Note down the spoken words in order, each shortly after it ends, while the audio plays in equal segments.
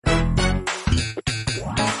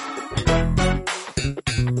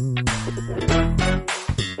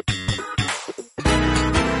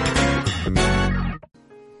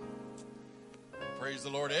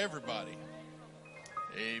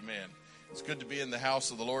to be in the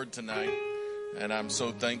house of the Lord tonight, and I'm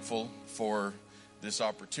so thankful for this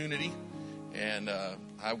opportunity. And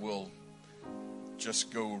I will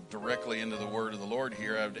just go directly into the word of the Lord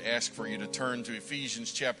here. I would ask for you to turn to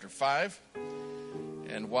Ephesians chapter 5.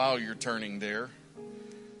 And while you're turning there,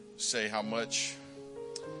 say how much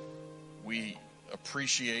we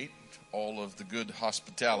appreciate all of the good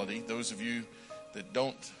hospitality. Those of you that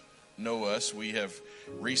don't know us, we have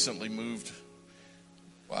recently moved,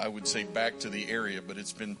 well, I would say back to the area, but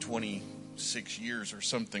it's been 26 years or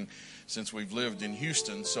something since we've lived in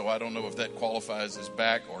Houston, so I don't know if that qualifies as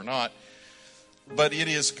back or not. But it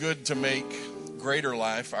is good to make Greater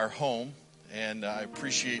Life our home, and I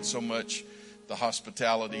appreciate so much the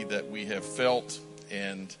hospitality that we have felt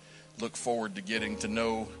and look forward to getting to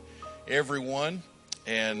know everyone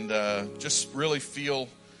and just really feel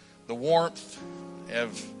the warmth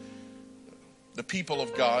of the people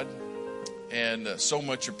of God, and so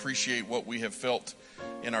much appreciate what we have felt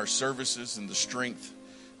in our services and the strength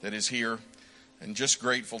that is here, and just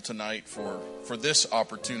grateful tonight for this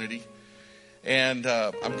opportunity. And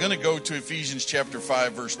I'm going to go to Ephesians chapter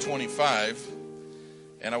 5 verse 25,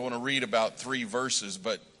 and I want to read about 3 verses,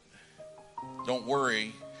 but don't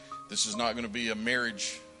worry, this is not going to be a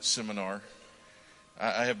marriage seminar.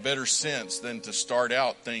 I have better sense than to start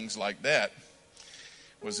out things like that.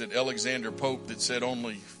 Was it Alexander Pope that said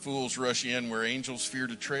only fools rush in where angels fear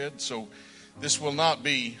to tread? So this will not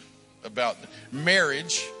be about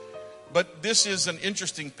marriage, but this is an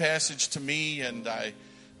interesting passage to me, and I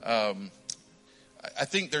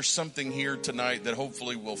think there's something here tonight that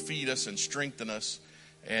hopefully will feed us and strengthen us.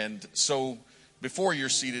 And so before you're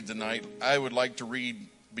seated tonight, I would like to read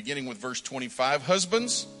beginning with verse 25.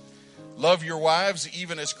 Husbands, love your wives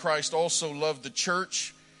even as Christ also loved the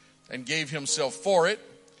church and gave himself for it,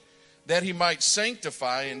 that he might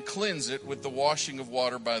sanctify and cleanse it with the washing of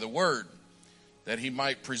water by the word, that he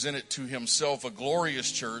might present it to himself a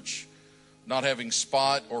glorious church, not having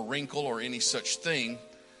spot or wrinkle or any such thing,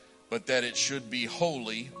 but that it should be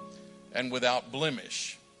holy and without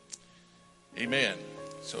blemish. Amen.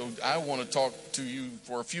 So I want to talk to you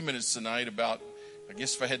for a few minutes tonight about, I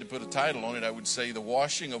guess if I had to put a title on it, I would say the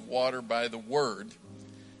washing of water by the word.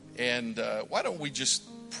 And why don't we just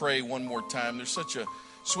pray one more time? There's such a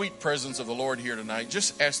sweet presence of the Lord here tonight.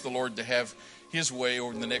 Just ask the Lord to have his way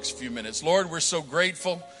over the next few minutes. Lord, we're so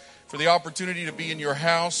grateful for the opportunity to be in your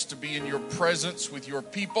house, to be in your presence with your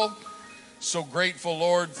people. So grateful,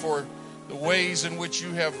 Lord, for the ways in which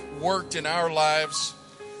you have worked in our lives.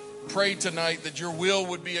 Pray tonight that your will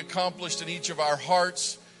would be accomplished in each of our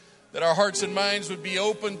hearts, that our hearts and minds would be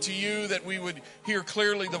open to you, that we would hear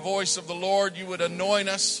clearly the voice of the Lord. You would anoint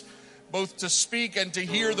us both to speak and to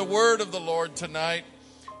hear the word of the Lord tonight,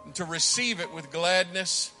 and to receive it with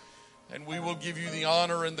gladness. And we will give you the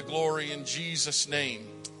honor and the glory in Jesus' name.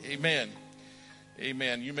 Amen.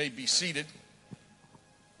 Amen. You may be seated.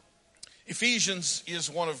 Ephesians is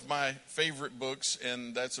one of my favorite books,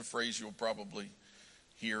 and that's a phrase you'll probably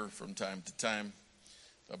hear from time to time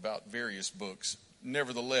about various books.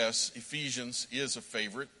 Nevertheless, Ephesians is a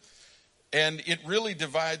favorite, and it really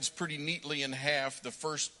divides pretty neatly in half. The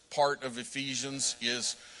first part of Ephesians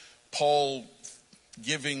is Paul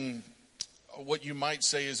giving what you might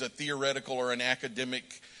say is a theoretical or an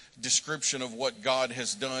academic description of what God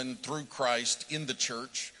has done through Christ in the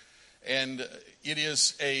church. And it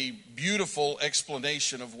is a beautiful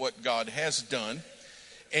explanation of what God has done.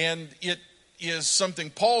 And it is something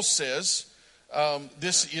Paul says,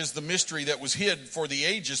 this is the mystery that was hid for the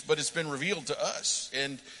ages, but it's been revealed to us.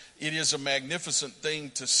 And it is a magnificent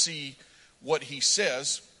thing to see what he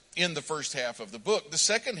says in the first half of the book. The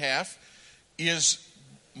second half is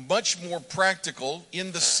much more practical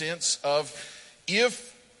in the sense of,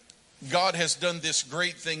 if God has done this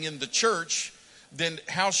great thing in the church, then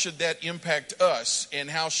how should that impact us, and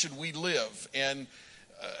how should we live, and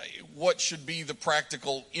what should be the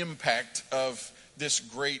practical impact of this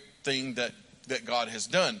great thing that God has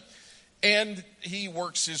done. And he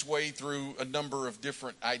works his way through a number of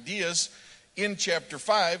different ideas. In chapter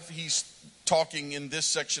 5, he's talking in this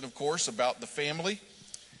section, of course, about the family.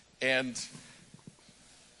 And,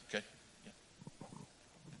 okay, yeah.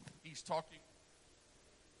 He's talking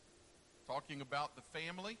about the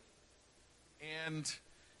family. And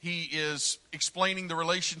he is explaining the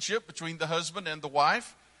relationship between the husband and the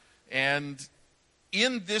wife. And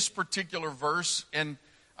in this particular verse, and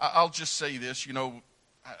I'll just say this,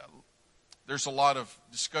 there's a lot of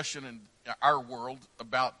discussion in our world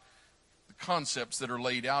about the concepts that are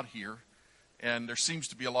laid out here. And there seems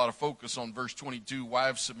to be a lot of focus on verse 22,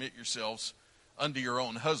 wives, submit yourselves unto your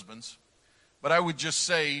own husbands. But I would just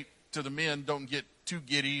say to the men, don't get too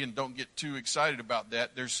giddy and don't get too excited about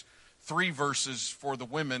that, there's 3 verses for the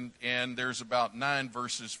women and there's about 9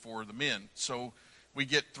 verses for the men. So we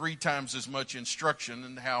get 3 times as much instruction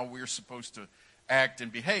in how we're supposed to act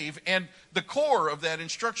and behave. And the core of that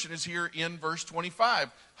instruction is here in verse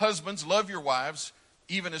 25. Husbands, love your wives,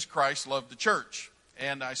 even as Christ loved the church.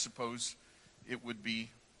 And I suppose it would be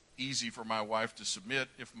easy for my wife to submit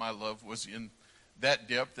if my love was in that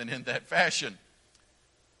depth and in that fashion.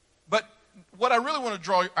 But what I really want to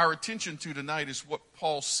draw our attention to tonight is what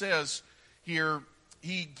Paul says here.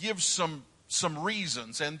 He gives some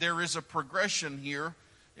reasons, and there is a progression here,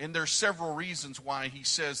 and there's several reasons why he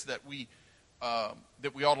says that we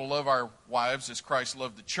ought to love our wives as Christ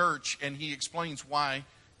loved the church, and he explains why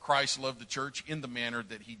Christ loved the church in the manner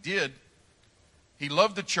that he did. He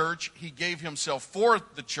loved the church. He gave himself for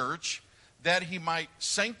the church that he might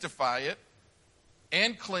sanctify it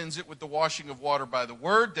and cleanse it with the washing of water by the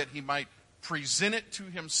word, that he might present it to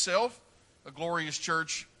himself, a glorious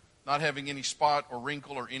church, not having any spot or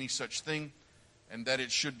wrinkle or any such thing, and that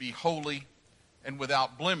it should be holy and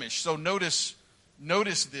without blemish. So notice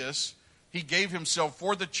this. He gave himself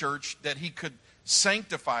for the church that he could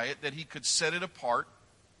sanctify it, that he could set it apart.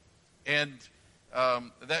 And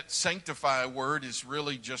that sanctify word is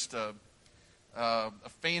really just a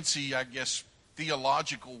fancy, I guess,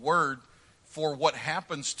 theological word for what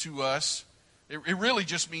happens to us. It really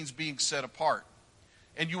just means being set apart.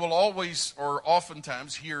 And you will always or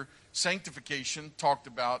oftentimes hear sanctification talked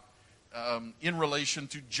about in relation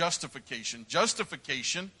to justification.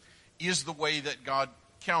 Justification is the way that God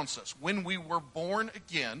counts us. When we were born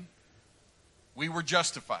again, we were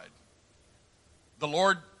justified. The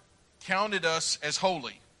Lord counted us as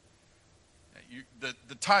holy.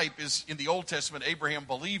 The type is in the Old Testament, Abraham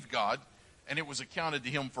believed God, and it was accounted to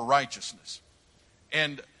him for righteousness.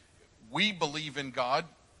 And we believe in God,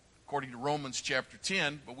 according to Romans chapter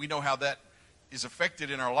 10, but we know how that is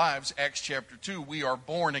affected in our lives. Acts chapter 2, we are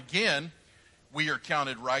born again. We are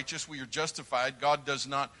counted righteous. We are justified. God does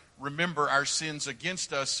not remember our sins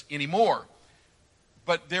against us anymore.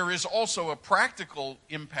 But there is also a practical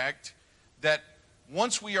impact that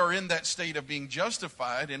once we are in that state of being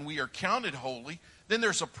justified and we are counted holy, then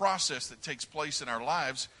there's a process that takes place in our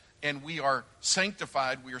lives, and we are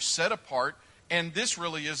sanctified, we are set apart, and this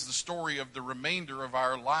really is the story of the remainder of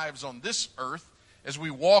our lives on this earth as we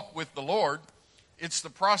walk with the Lord. It's the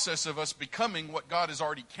process of us becoming what God has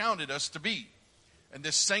already counted us to be. And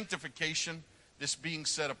this sanctification, this being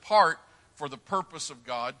set apart for the purpose of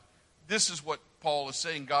God, this is what Paul is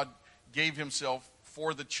saying. God gave himself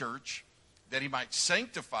for the church that he might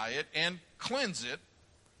sanctify it and cleanse it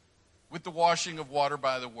with the washing of water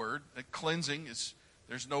by the word. That cleansing is,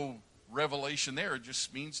 there's no revelation there. It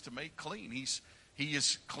just means to make clean. He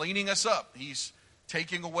is cleaning us up. He's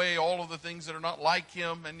taking away all of the things that are not like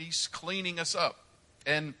him, and he's cleaning us up.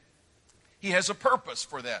 And he has a purpose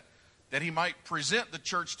for that he might present the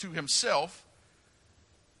church to himself.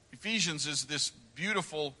 Ephesians is this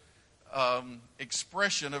beautiful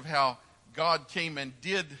expression of how God came and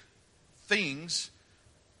did things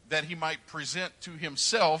that he might present to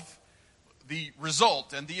himself the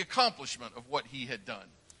result and the accomplishment of what he had done.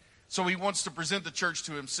 So he wants to present the church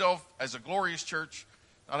to himself as a glorious church,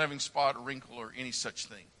 not having spot or wrinkle or any such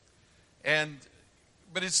thing.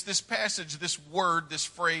 But it's this passage, this word, this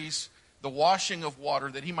phrase, the washing of water,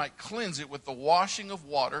 that he might cleanse it with the washing of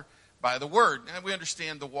water by the word. And we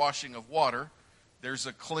understand the washing of water. There's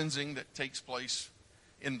a cleansing that takes place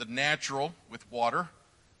in the natural with water.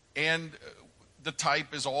 And the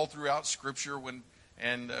type is all throughout Scripture.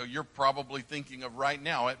 You're probably thinking of right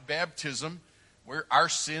now at baptism, where our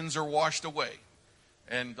sins are washed away.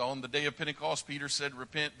 And on the day of Pentecost, Peter said,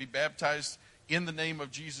 repent, be baptized in the name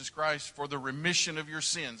of Jesus Christ for the remission of your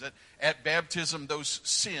sins. At baptism, those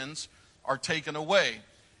sins are taken away.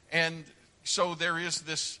 And so there is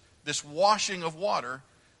this washing of water.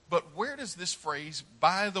 But where does this phrase,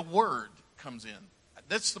 by the word, comes in?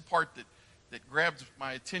 That's the part that grabbed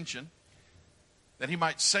my attention. That he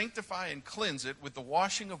might sanctify and cleanse it with the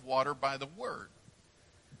washing of water by the word.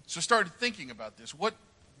 So I started thinking about this. What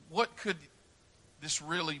could this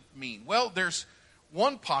really mean? Well, there's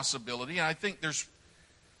one possibility, and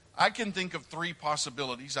I can think of 3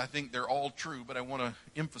 possibilities. I think they're all true, but I want to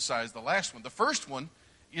emphasize the last one. The first one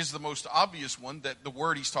is the most obvious one, that the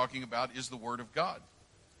word he's talking about is the word of God.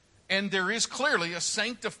 And there is clearly a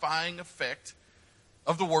sanctifying effect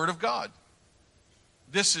of the word of God.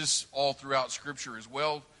 This is all throughout Scripture as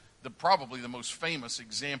well. Probably the most famous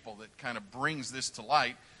example that kind of brings this to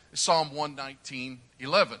light is Psalm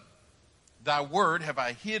 119:11. Thy word have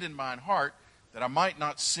I hid in mine heart, that I might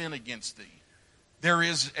not sin against thee. There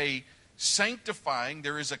is a sanctifying,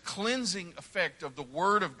 there is a cleansing effect of the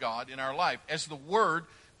Word of God in our life. As the Word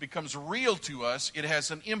becomes real to us, it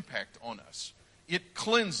has an impact on us. It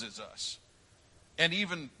cleanses us. And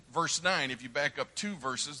even verse 9, if you back up 2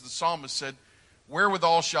 verses, the psalmist said,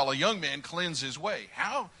 wherewithal shall a young man cleanse his way?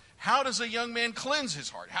 How does a young man cleanse his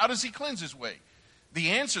heart? How does he cleanse his way?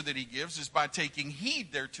 The answer that he gives is by taking heed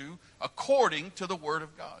thereto according to the Word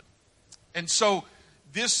of God. And so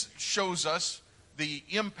this shows us the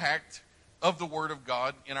impact of the Word of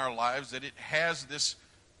God in our lives, that it has this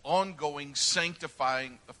ongoing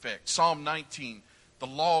sanctifying effect. Psalm 19, the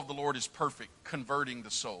law of the Lord is perfect, converting the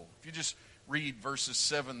soul. If you just read verses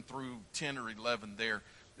 7 through 10 or 11 there,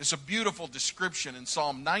 there's a beautiful description in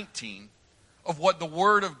Psalm 19 of what the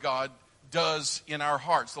Word of God does in our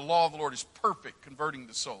hearts. The law of the Lord is perfect, converting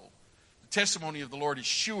the soul. The testimony of the Lord is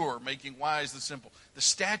sure, making wise the simple. The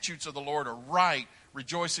statutes of the Lord are right,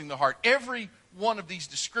 rejoicing the heart. Every one of these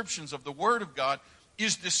descriptions of the Word of God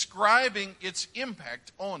is describing its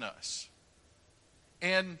impact on us.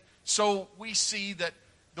 And so we see that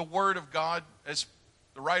the Word of God, as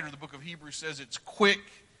the writer of the book of Hebrews says, it's quick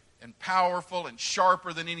and powerful and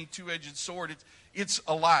sharper than any two-edged sword. It's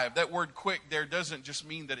alive. That word quick there doesn't just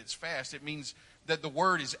mean that it's fast. It means that the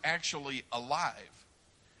Word is actually alive.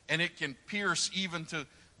 And it can pierce even to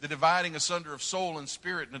the dividing asunder of soul and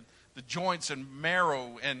spirit and the joints and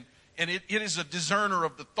marrow, and it is a discerner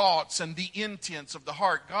of the thoughts and the intents of the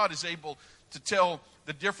heart. God is able to tell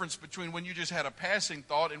the difference between when you just had a passing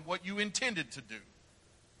thought and what you intended to do.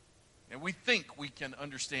 And we think we can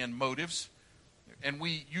understand motives, and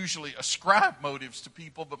we usually ascribe motives to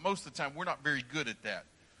people, but most of the time we're not very good at that.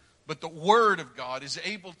 But the Word of God is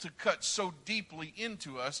able to cut so deeply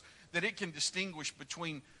into us that it can distinguish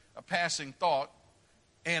between a passing thought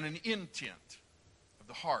and an intent of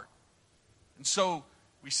the heart. And so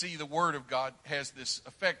we see the Word of God has this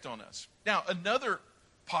effect on us. Now, another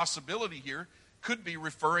possibility here could be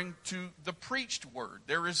referring to the preached Word.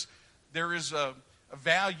 There is a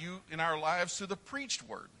value in our lives to the preached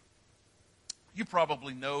Word. You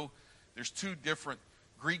probably know there's 2 different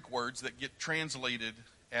Greek words that get translated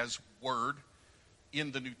as Word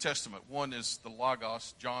in the New Testament. One is the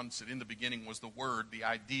Logos. John said, in the beginning was the Word, the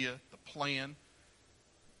idea, the plan.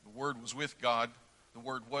 The Word was with God. The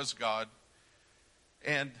Word was God.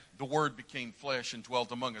 And the Word became flesh and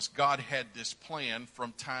dwelt among us. God had this plan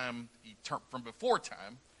from before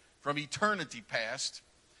time, from eternity past.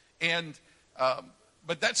 And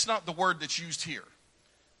but that's not the word that's used here.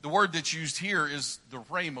 The word that's used here is the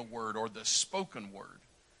rhema word, or the spoken word.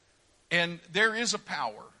 And there is a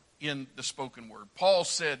power in the spoken word. Paul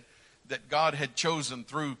said that God had chosen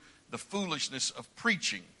through the foolishness of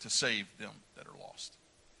preaching to save them that are lost.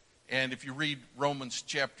 And if you read Romans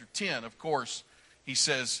chapter 10, of course, he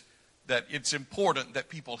says that it's important that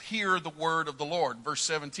people hear the word of the Lord. Verse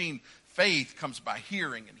 17, faith comes by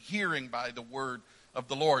hearing, and hearing by the word of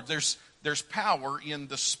the Lord. There's power in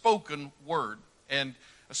the spoken word, and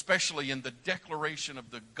especially in the declaration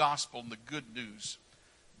of the gospel and the good news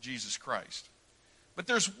of Jesus Christ. But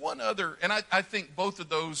there's one other, and I think both of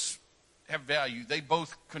those have value. They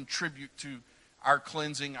both contribute to our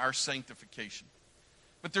cleansing, our sanctification.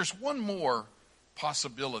 But there's one more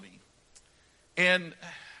possibility. And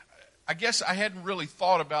I guess I hadn't really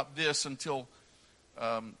thought about this until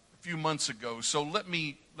a few months ago. So let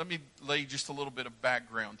me lay just a little bit of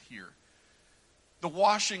background here. The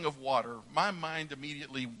washing of water, my mind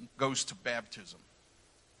immediately goes to baptism.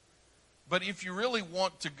 But if you really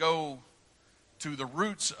want to go to the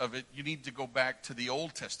roots of it, you need to go back to the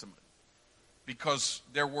Old Testament. Because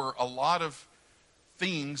there were a lot of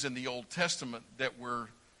things in the Old Testament that were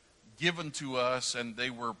given to us, and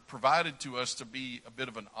they were provided to us to be a bit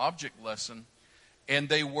of an object lesson. And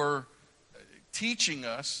they were teaching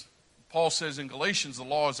us, Paul says in Galatians, the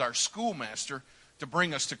law is our schoolmaster to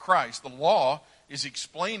bring us to Christ. The law is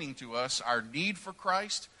explaining to us our need for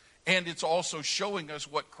Christ, and it's also showing us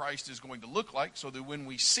what Christ is going to look like, so that when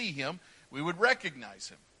we see him, we would recognize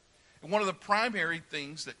him. And one of the primary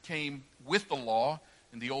things that came with the law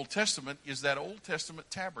in the Old Testament is that Old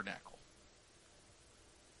Testament tabernacle.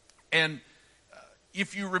 And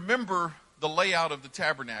if you remember the layout of the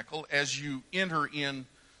tabernacle, as you enter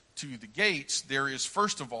into the gates, there is,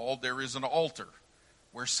 first of all, there is an altar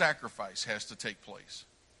where sacrifice has to take place.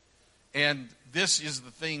 And this is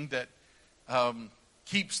the thing that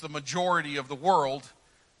keeps the majority of the world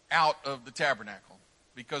out of the tabernacle.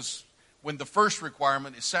 Because when the first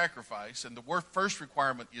requirement is sacrifice and the first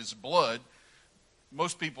requirement is blood,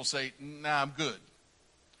 most people say, nah, I'm good.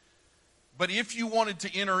 But if you wanted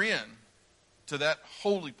to enter in to that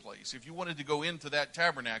holy place, if you wanted to go into that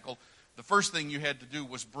tabernacle, the first thing you had to do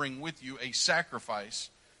was bring with you a sacrifice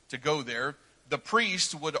to go there. The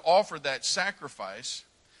priest would offer that sacrifice,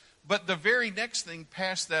 but the very next thing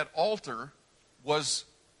past that altar was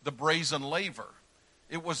the brazen laver.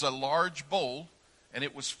 It was a large bowl, and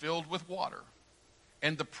it was filled with water.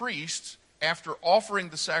 And the priests, after offering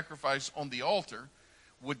the sacrifice on the altar,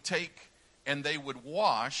 would take and they would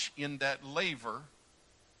wash in that laver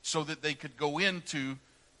so that they could go into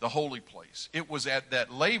the holy place. It was at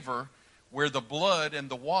that laver where the blood and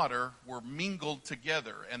the water were mingled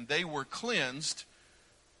together, and they were cleansed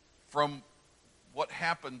from what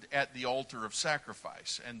happened at the altar of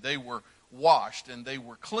sacrifice. And they were washed and they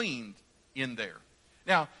were cleaned in there.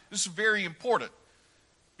 Now, this is very important,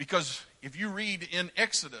 because if you read in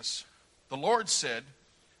Exodus, the Lord said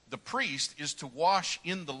the priest is to wash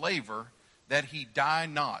in the laver that he die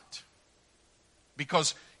not.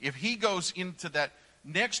 Because if he goes into that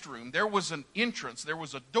next room, there was an entrance, there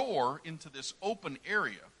was a door into this open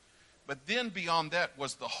area. But then beyond that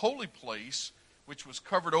was the holy place, which was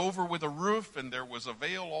covered over with a roof, and there was a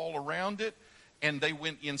veil all around it. And they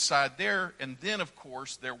went inside there, and then, of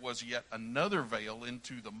course, there was yet another veil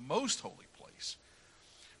into the most holy place.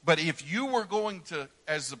 But if you were going to,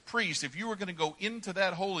 as the priest, if you were going to go into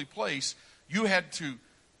that holy place, you had to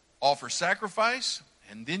offer sacrifice,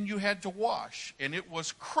 and then you had to wash. And it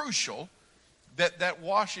was crucial that that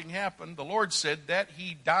washing happened. The Lord said that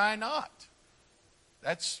he die not.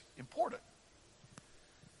 That's important.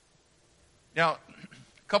 Now,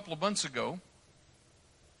 a couple of months ago,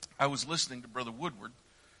 I was listening to Brother Woodward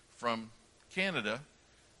from Canada,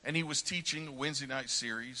 and he was teaching a Wednesday night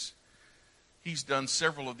series. He's done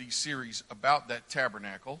several of these series about that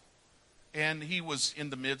tabernacle, and he was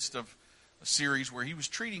in the midst of a series where he was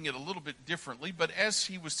treating it a little bit differently. But as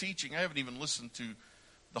he was teaching, I haven't even listened to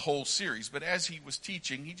the whole series, but as he was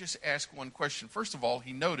teaching, he just asked one question. First of all,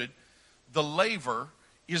 he noted the laver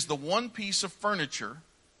is the one piece of furniture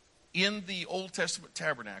in the Old Testament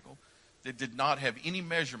tabernacle that did not have any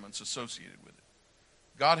measurements associated with it.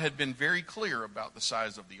 God had been very clear about the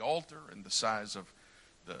size of the altar and the size of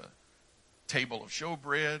the table of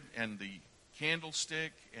showbread and the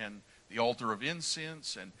candlestick and the altar of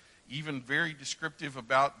incense, and even very descriptive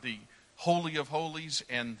about the Holy of Holies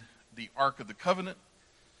and the Ark of the Covenant.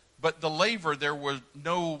 But the laver, there were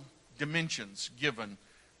no dimensions given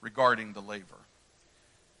regarding the laver.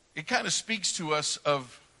 It kind of speaks to us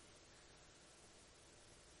of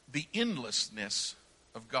the endlessness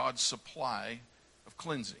of God's supply of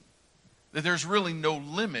cleansing. That there's really no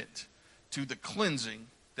limit to the cleansing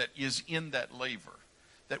that is in that laver.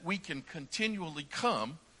 That we can continually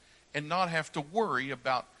come and not have to worry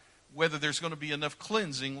about whether there's going to be enough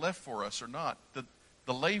cleansing left for us or not.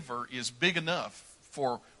 The laver is big enough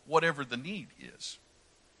for whatever the need is.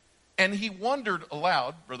 And he wondered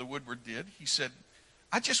aloud, Brother Woodward did. He said,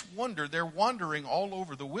 I just wonder, they're wandering all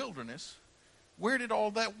over the wilderness. Where did all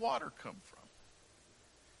that water come from?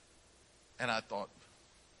 And I thought,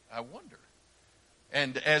 I wonder.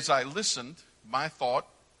 And as I listened, my thought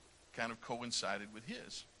kind of coincided with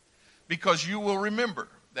his. Because you will remember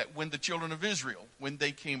that when the children of Israel, when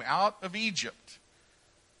they came out of Egypt,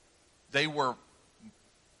 they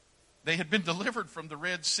had been delivered from the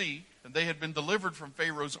Red Sea, and they had been delivered from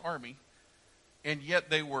Pharaoh's army, and yet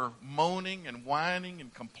they were moaning and whining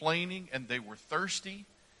and complaining, and they were thirsty.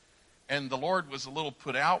 And the Lord was a little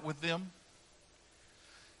put out with them.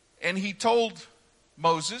 And he told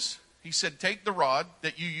Moses, he said, take the rod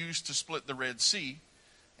that you used to split the Red Sea,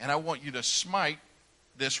 and I want you to smite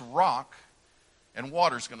this rock, and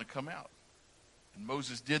water's going to come out. And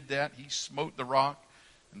Moses did that. He smote the rock,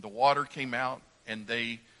 and the water came out, and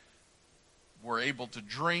they were able to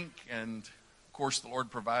drink. And, of course, the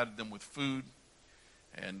Lord provided them with food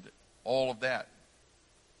and all of that.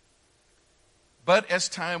 But as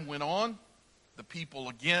time went on, the people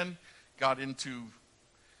again got into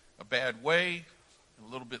a bad way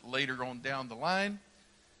a little bit later on down the line.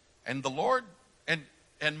 And the Lord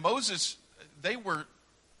and Moses, they were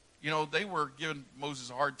giving Moses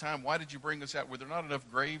a hard time. Why did you bring us out? Were there not enough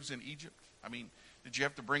graves in Egypt? I mean, did you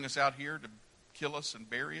have to bring us out here to kill us and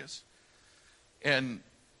bury us? And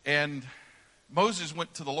Moses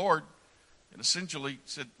went to the Lord and essentially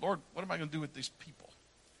said, Lord, what am I going to do with these people?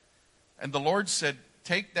 And the Lord said,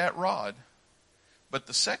 take that rod. But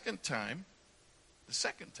the second time,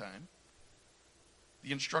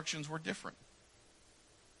 the instructions were different.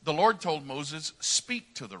 The Lord told Moses,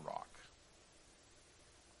 speak to the rock,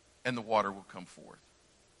 and the water will come forth.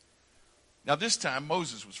 Now this time,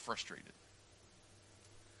 Moses was frustrated.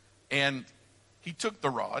 And he took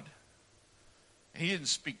the rod, and he didn't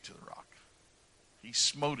speak to the rock. He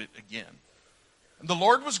smote it again. And the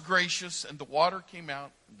Lord was gracious, and the water came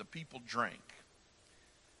out, and the people drank.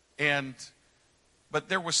 But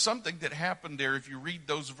there was something that happened there. If you read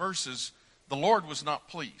those verses, the Lord was not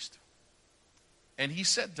pleased. And he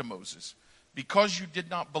said to Moses, because you did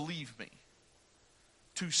not believe me,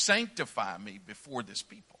 to sanctify me before this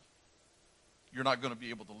people, you're not going to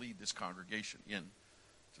be able to lead this congregation into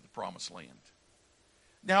the promised land.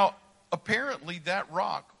 Now, apparently that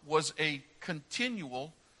rock was a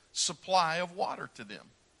continual supply of water to them.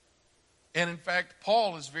 And in fact,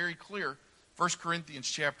 Paul is very clear. 1 Corinthians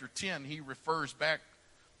chapter 10, he refers back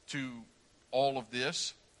to all of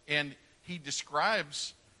this, and he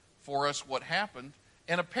describes for us what happened.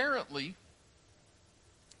 And apparently,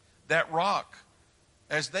 that rock,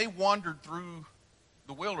 as they wandered through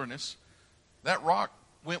the wilderness, that rock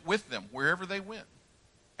went with them wherever they went.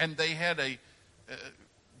 And they had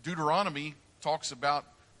Deuteronomy talks about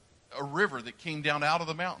a river that came down out of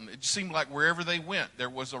the mountain. It seemed like wherever they went, there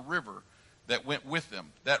was a river that went with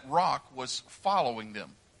them. That rock was following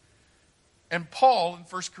them. And Paul, in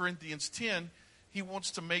 1 Corinthians 10, he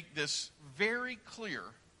wants to make this very clear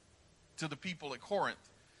to the people at Corinth.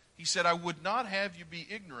 He said, I would not have you be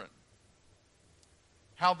ignorant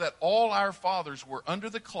how that all our fathers were under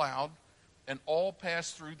the cloud and all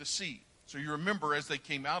passed through the sea. So you remember, as they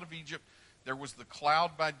came out of Egypt, there was the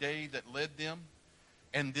cloud by day that led them,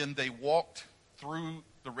 and then they walked through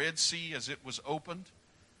the Red Sea as it was opened.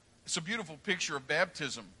 It's a beautiful picture of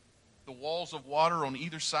baptism. The walls of water on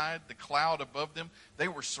either side, the cloud above them. They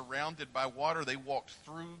were surrounded by water. They walked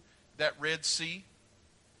through that Red Sea.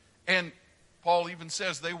 And Paul even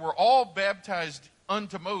says they were all baptized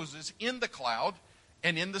unto Moses in the cloud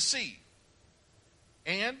and in the sea.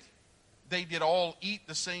 And they did all eat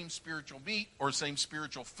the same spiritual meat or same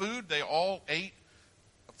spiritual food. They all ate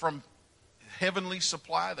from heavenly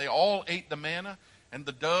supply. They all ate the manna and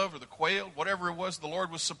the dove or the quail, whatever it was the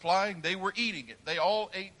Lord was supplying, they were eating it. They all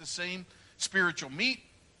ate the same spiritual meat.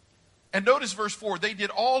 And notice verse 4, they did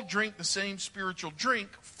all drink the same spiritual drink,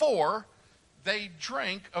 for they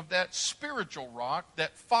drank of that spiritual rock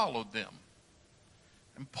that followed them.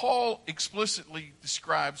 And Paul explicitly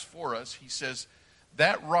describes for us, he says,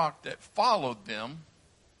 that rock that followed them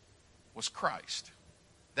was Christ.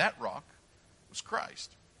 That rock was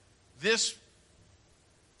Christ. This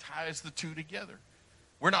ties the two together.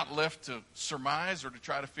 We're not left to surmise or to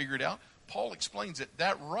try to figure it out. Paul explains it.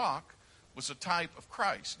 That rock was a type of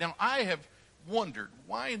Christ. Now, I have wondered,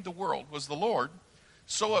 why in the world was the Lord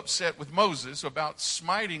so upset with Moses about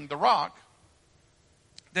smiting the rock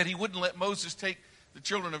that he wouldn't let Moses take the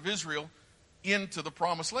children of Israel into the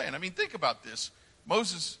promised land? I mean, think about this.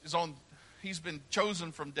 Moses he's been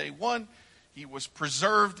chosen from day one. He was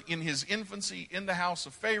preserved in his infancy in the house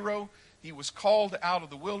of Pharaoh. He was called out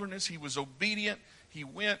of the wilderness. He was obedient. He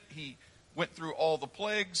went through all the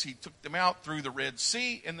plagues. He took them out through the Red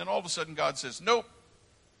Sea. And then all of a sudden God says, nope,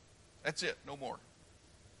 that's it, no more.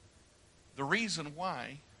 The reason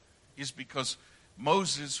why is because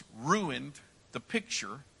Moses ruined the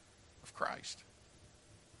picture of Christ.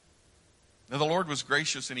 Now the Lord was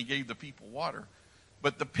gracious and he gave the people water.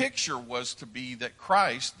 But the picture was to be that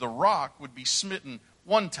Christ, the rock, would be smitten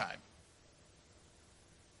one time.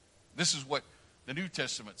 This is what the New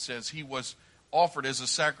Testament says. He was offered as a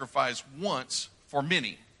sacrifice once for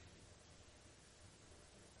many.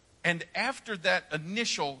 And after that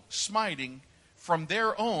initial smiting, from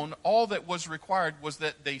their own, all that was required was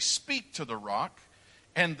that they speak to the rock,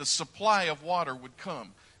 and the supply of water would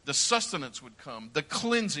come. The sustenance would come. The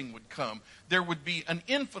cleansing would come. There would be an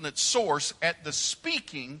infinite source at the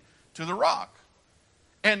speaking to the rock.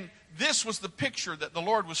 And this was the picture that the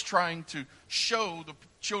Lord was trying to show the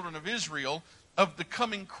children of Israel of the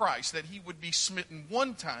coming Christ, that he would be smitten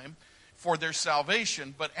one time for their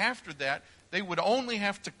salvation, but after that, they would only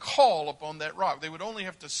have to call upon that rock. They would only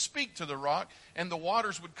have to speak to the rock, and the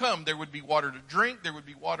waters would come. There would be water to drink. There would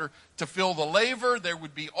be water to fill the laver. There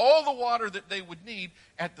would be all the water that they would need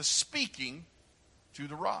at the speaking to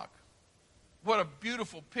the rock. What a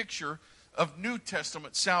beautiful picture of New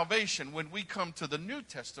Testament salvation. When we come to the New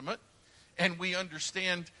Testament and we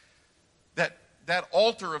understand that that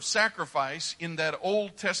altar of sacrifice in that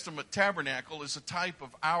Old Testament tabernacle is a type of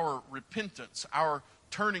our repentance, our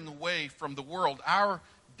turning away from the world, our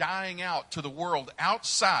dying out to the world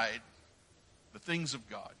outside the things of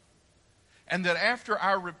God. And that after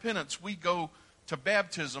our repentance, we go to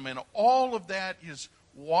baptism, and all of that is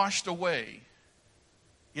washed away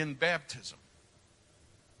in baptism.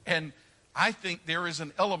 And I think there is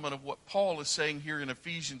an element of what Paul is saying here in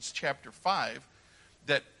Ephesians chapter 5,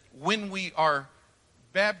 that when we are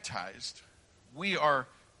baptized,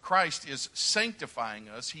 Christ is sanctifying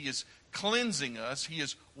us. He is cleansing us. He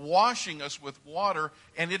is washing us with water,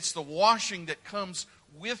 and it's the washing that comes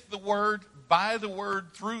with the Word, by the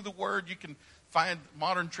Word, through the Word. You can find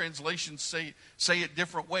modern translations say it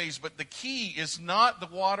different ways, but the key is not the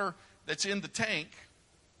water that's in the tank.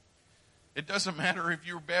 It doesn't matter if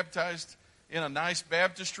you were baptized in a nice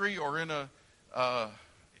baptistry or in a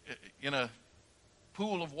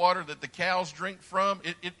pool of water that the cows drink from.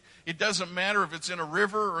 It doesn't matter if it's in a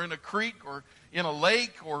river or in a creek or in a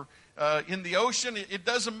lake or in the ocean. It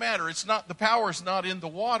doesn't matter. It's not, the power is not in the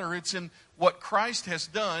water. It's in what Christ has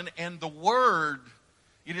done and the Word.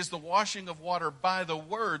 It is the washing of water by the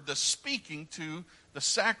Word, the speaking to the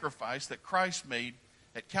sacrifice that Christ made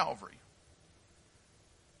at Calvary.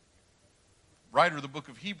 Writer of the book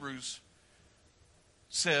of Hebrews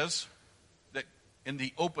says that in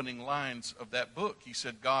the opening lines of that book, he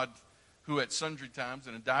said, God, who at sundry times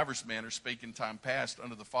and in divers manners spake in time past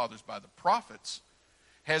unto the fathers by the prophets,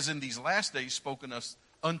 has in these last days spoken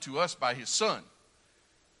unto us by his Son,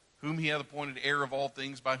 whom he hath appointed heir of all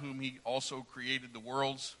things, by whom he also created the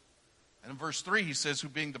worlds. And in verse 3 he says, who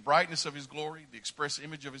being the brightness of his glory, the express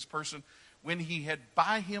image of his person, when he had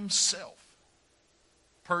by himself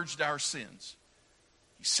purged our sins,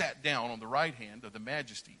 he sat down on the right hand of the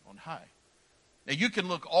majesty on high. Now you can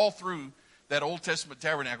look all through that Old Testament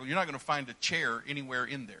tabernacle. You're not going to find a chair anywhere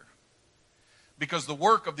in there, because the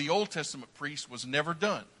work of the Old Testament priest was never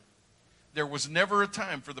done. There was never a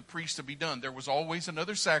time for the priest to be done. There was always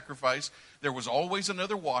another sacrifice. There was always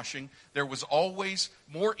another washing. There was always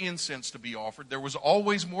more incense to be offered. There was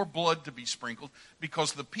always more blood to be sprinkled,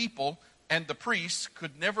 because the people and the priests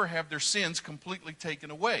could never have their sins completely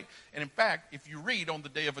taken away. And in fact, if you read on the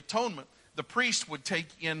Day of Atonement, the priest would take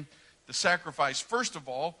in the sacrifice. First of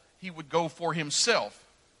all, he would go for himself.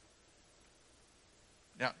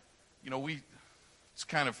 Now, it's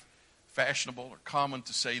kind of fashionable or common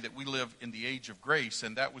to say that we live in the age of grace,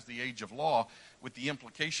 and that was the age of law, with the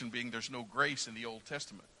implication being there's no grace in the Old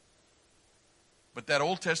Testament. But that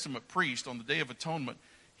Old Testament priest on the Day of Atonement,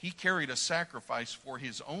 he carried a sacrifice for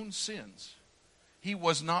his own sins. He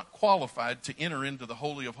was not qualified to enter into the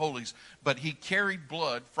Holy of Holies, but he carried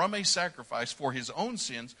blood from a sacrifice for his own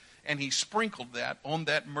sins, and he sprinkled that on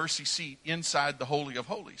that mercy seat inside the Holy of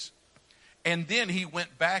Holies. And then he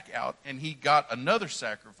went back out and he got another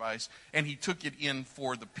sacrifice and he took it in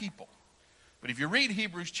for the people. But if you read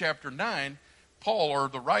Hebrews chapter 9, Paul, or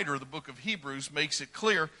the writer of the book of Hebrews, makes it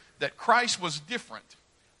clear that Christ was different,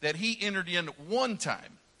 that he entered in one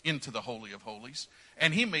time into the Holy of Holies,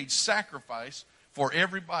 and he made sacrifice for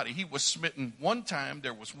everybody. He was smitten one time,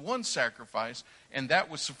 there was one sacrifice, and that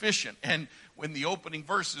was sufficient. And when the opening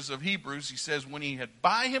verses of Hebrews, he says, when he had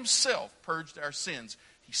by himself purged our sins,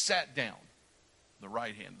 he sat down on the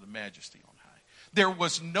right hand of the majesty on high. There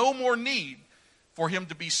was no more need for him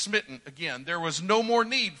to be smitten again. There was no more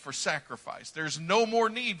need for sacrifice. There's no more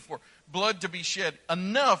need for blood to be shed.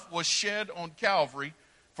 Enough was shed on Calvary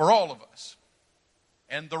for all of us.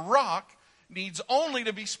 And the rock needs only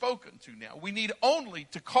to be spoken to now. We need only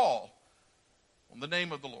to call on the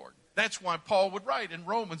name of the Lord. That's why Paul would write in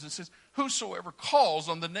Romans and says, whosoever calls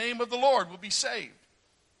on the name of the Lord will be saved.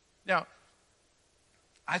 Now,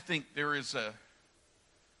 I think there is a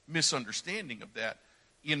misunderstanding of that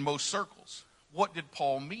in most circles. What did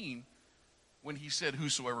Paul mean when he said,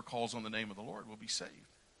 whosoever calls on the name of the Lord will be saved?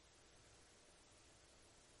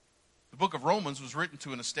 The book of Romans was written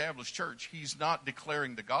to an established church. He's not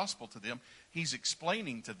declaring the gospel to them. He's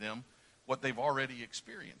explaining to them what they've already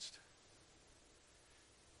experienced.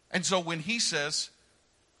 And so when he says,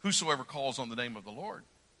 whosoever calls on the name of the Lord,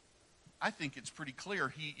 I think it's pretty clear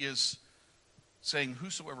he is saying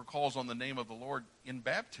whosoever calls on the name of the Lord in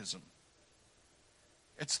baptism.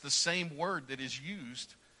 It's the same word that is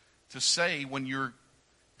used to say when you're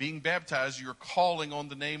being baptized, you're calling on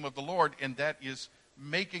the name of the Lord, and that is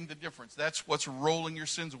making the difference. That's what's rolling your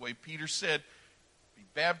sins away. Peter said, be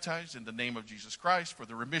baptized in the name of Jesus Christ for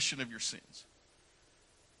the remission of your sins.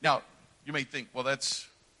 Now, you may think, well, that's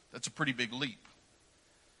a pretty big leap.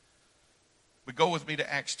 But go with me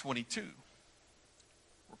to Acts 22,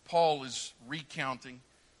 where Paul is recounting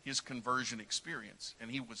his conversion experience. And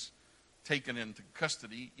he was taken into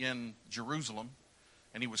custody in Jerusalem,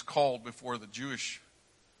 and he was called before the Jewish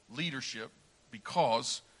leadership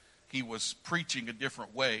because he was preaching a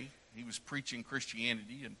different way. He was preaching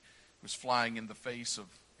Christianity and was flying in the face of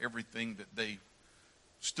everything that they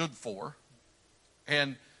stood for.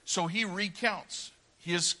 And so he recounts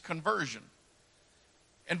his conversion.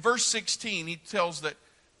 In verse 16, he tells that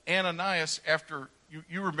Ananias, after,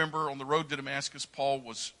 you remember on the road to Damascus, Paul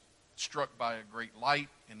was struck by a great light,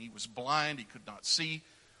 and he was blind, he could not see.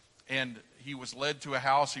 And he was led to a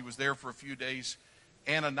house. He was there for a few days.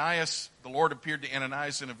 Ananias, the Lord appeared to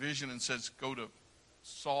Ananias in a vision and says, go to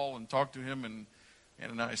Saul and talk to him. And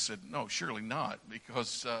Ananias said, no, surely not,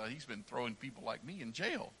 because he's been throwing people like me in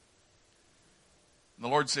jail. And the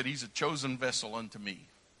Lord said, he's a chosen vessel unto me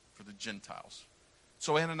for the Gentiles.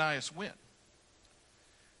 So Ananias went.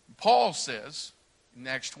 Paul says in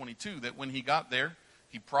Acts 22 that when he got there,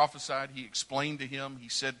 he prophesied, he explained to him, he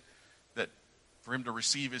said that for him to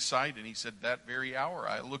receive his sight, and he said, that very hour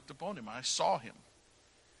I looked upon him, I saw him.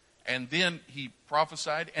 And then he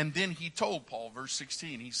prophesied, and then he told Paul, verse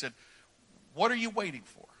 16, he said, what are you waiting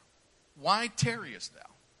for? Why tarriest thou?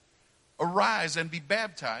 Arise and be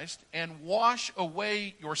baptized, and wash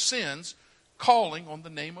away your sins, calling on the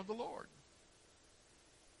name of the Lord.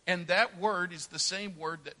 And that word is the same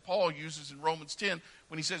word that Paul uses in Romans 10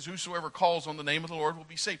 when he says, whosoever calls on the name of the Lord will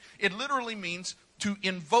be saved. It literally means to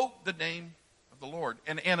invoke the name of the Lord.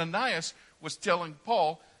 And Ananias was telling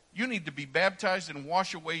Paul, you need to be baptized and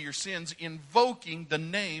wash away your sins, invoking the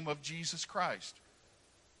name of Jesus Christ.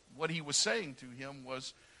 What he was saying to him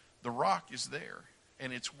was, the rock is there,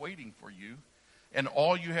 and it's waiting for you. And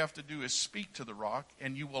all you have to do is speak to the rock,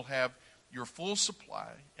 and you will have your full supply,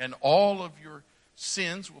 and all of your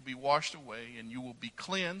sins will be washed away, and you will be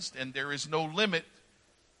cleansed, and there is no limit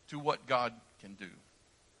to what God can do.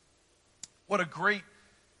 What a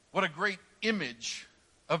great image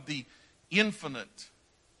of the infinite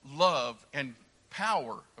love and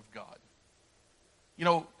power of God. You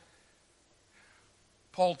know,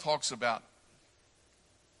 Paul talks about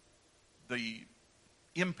the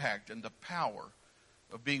impact and the power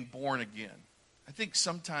of being born again. I think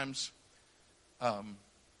sometimes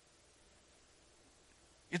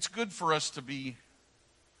it's good for us to be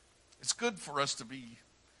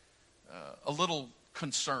a little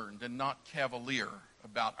concerned and not cavalier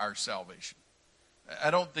about our salvation. I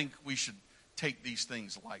don't think we should take these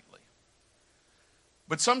things lightly.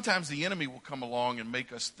 But sometimes the enemy will come along and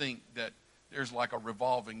make us think that there's like a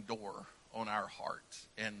revolving door on our heart,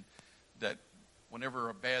 and that whenever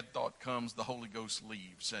a bad thought comes, the Holy Ghost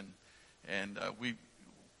leaves, and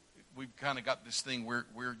we've kind of got this thing where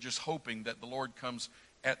we're just hoping that the Lord comes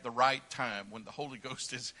at the right time when the Holy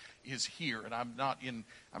Ghost is here, and I'm not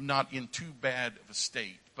in too bad of a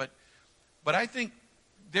state. But I think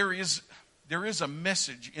there is a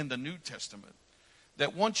message in the New Testament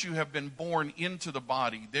that once you have been born into the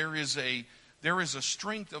body, there is a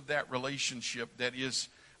strength of that relationship that is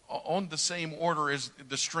on the same order as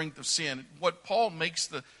the strength of sin. What Paul makes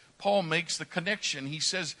the connection. He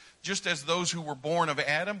says, just as those who were born of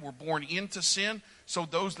Adam were born into sin, so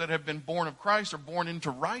those that have been born of Christ are born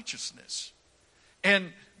into righteousness.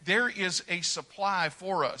 And there is a supply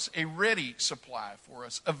for us, a ready supply for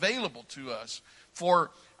us, available to us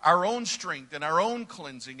for our own strength and our own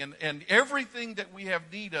cleansing, and everything that we have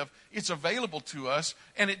need of, it's available to us.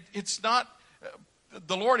 And it's not,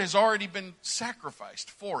 the Lord has already been sacrificed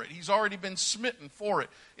for it. He's already been smitten for it.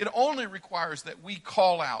 It only requires that we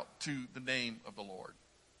call out to the name of the Lord,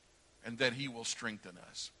 and that He will strengthen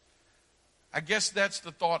us. I guess that's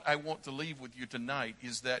the thought I want to leave with you tonight,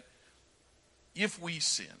 is that if we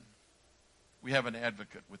sin, we have an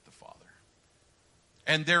advocate with the Father.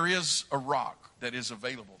 And there is a rock that is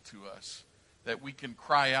available to us that we can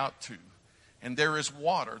cry out to. And there is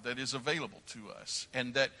water that is available to us,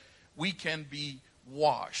 and that we can be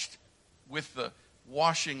washed with the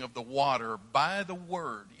washing of the water by the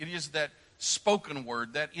word. It is that spoken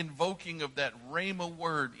word, that invoking of that rhema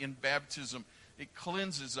word in baptism. It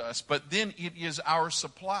cleanses us. But then it is our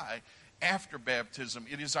supply after baptism.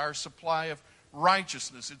 It is our supply of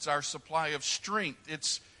righteousness. It's our supply of strength.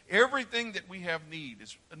 It's everything that we have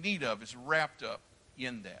need of is wrapped up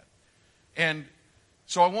in that. And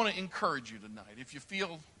so I want to encourage you tonight. If you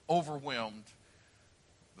feel overwhelmed,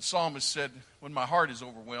 the psalmist said, when my heart is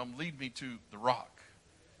overwhelmed, lead me to the rock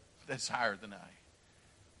that's higher than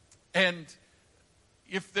I. And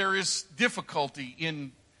if there is difficulty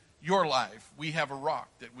in your life, we have a rock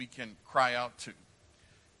that we can cry out to.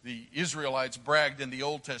 The Israelites bragged in the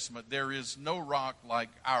Old Testament, there is no rock like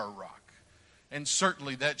our rock. And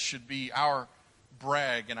certainly that should be our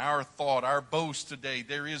brag and our thought, our boast today.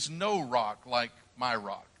 There is no rock like my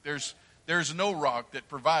rock. There's no rock that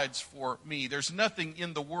provides for me. There's nothing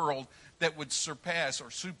in the world that would surpass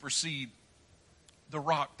or supersede the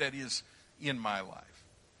rock that is in my life.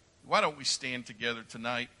 Why don't we stand together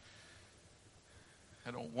tonight?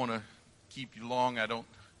 I don't want to keep you long.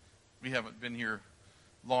 We haven't been here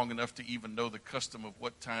long enough to even know the custom of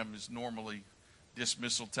what time is normally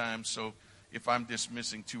dismissal time. So if I'm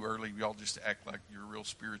dismissing too early, y'all just act like you're real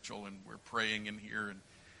spiritual and we're praying in here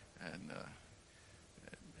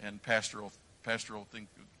and Pastor will think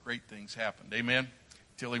great things happened. Amen?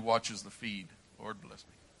 Till he watches the feed. Lord bless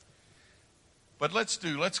me. But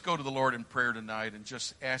let's go to the Lord in prayer tonight and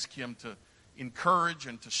just ask him to encourage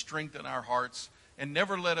and to strengthen our hearts, and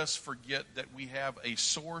never let us forget that we have a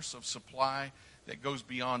source of supply that goes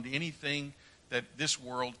beyond anything that this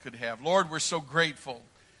world could have. Lord, we're so grateful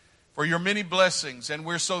for your many blessings, and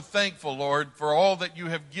we're so thankful, Lord, for all that you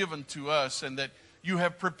have given to us and that you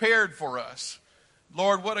have prepared for us.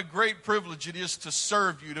 Lord, what a great privilege it is to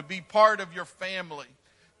serve you, to be part of your family,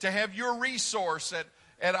 to have your resource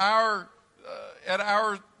at our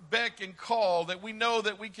beck and call, that we know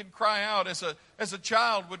that we can cry out as a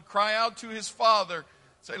child would cry out to his father.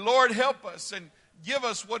 Say, Lord, help us and give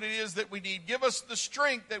us what it is that we need. Give us the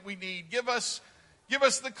strength that we need. Give us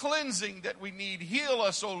the cleansing that we need. Heal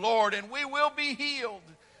us, O Lord, and we will be healed.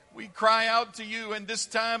 We cry out to you in this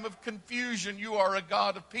time of confusion. You are a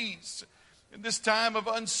God of peace. In this time of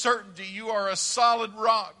uncertainty, you are a solid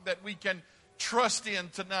rock that we can trust in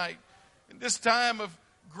tonight. In this time of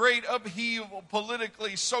great upheaval,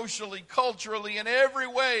 politically, socially, culturally, in every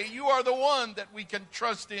way, you are the one that we can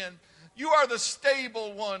trust in. You are the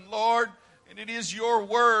stable one, Lord, and it is your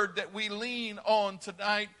word that we lean on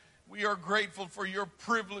tonight. We are grateful for your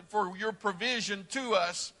privilege, for your provision to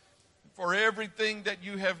us, for everything that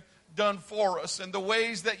you have done for us and the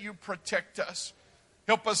ways that you protect us.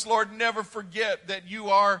 Help us, Lord, never forget that you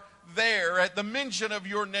are there at the mention of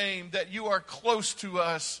your name, that you are close to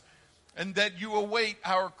us, and that you await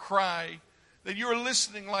our cry, that you are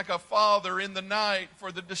listening like a father in the night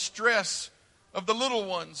for the distress of the little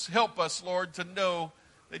ones. Help us, Lord, to know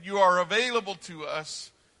that you are available to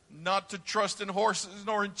us, not to trust in horses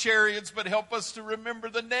nor in chariots, but help us to remember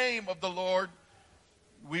the name of the Lord.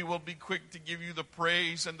 We will be quick to give you the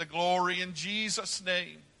praise and the glory in Jesus'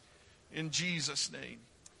 name. In Jesus' name.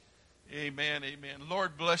 Amen, amen.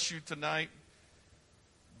 Lord, bless you tonight.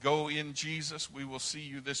 Go in Jesus. We will see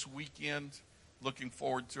you this weekend. Looking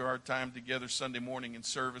forward to our time together Sunday morning in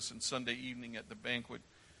service and Sunday evening at the banquet.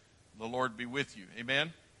 The Lord be with you.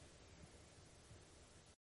 Amen.